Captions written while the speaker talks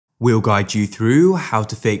We'll guide you through how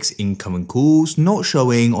to fix incoming calls not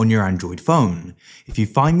showing on your Android phone. If you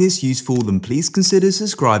find this useful, then please consider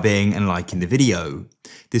subscribing and liking the video.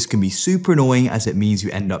 This can be super annoying as it means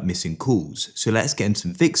you end up missing calls. So let's get into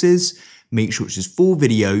some fixes. Make sure it's just full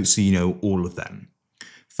video so you know all of them.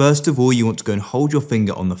 First of all, you want to go and hold your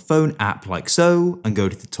finger on the phone app like so and go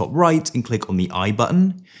to the top right and click on the I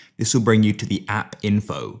button. This will bring you to the app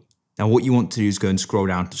info. Now what you want to do is go and scroll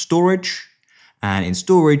down to storage. And in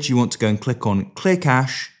storage, you want to go and click on clear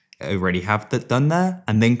cache. I already have that done there.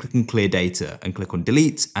 And then click on clear data and click on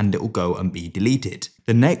delete and it will go and be deleted.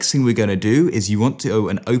 The next thing we're going to do is you want to go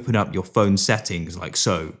and open up your phone settings like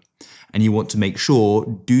so. And you want to make sure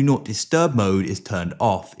do not disturb mode is turned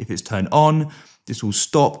off. If it's turned on, this will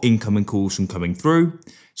stop incoming calls from coming through.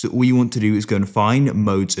 So all you want to do is go and find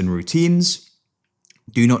modes and routines.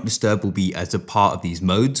 Do not disturb will be as a part of these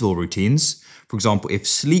modes or routines. For example, if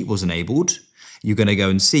sleep was enabled, you're going to go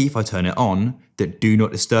and see if I turn it on that do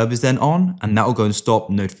not disturb is then on, and that will go and stop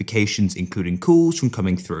notifications including calls from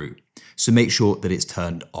coming through. So make sure that it's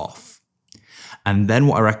turned off. And then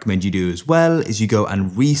what I recommend you do as well is you go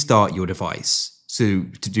and restart your device. So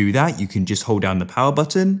to do that, you can just hold down the power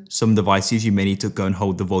button. Some devices you may need to go and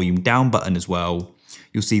hold the volume down button as well.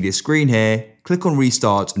 You'll see this screen here, click on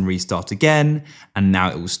restart and restart again, and now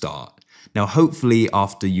it will start. Now hopefully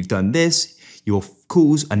after you've done this, your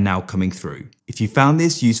calls are now coming through. If you found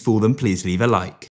this useful, then please leave a like.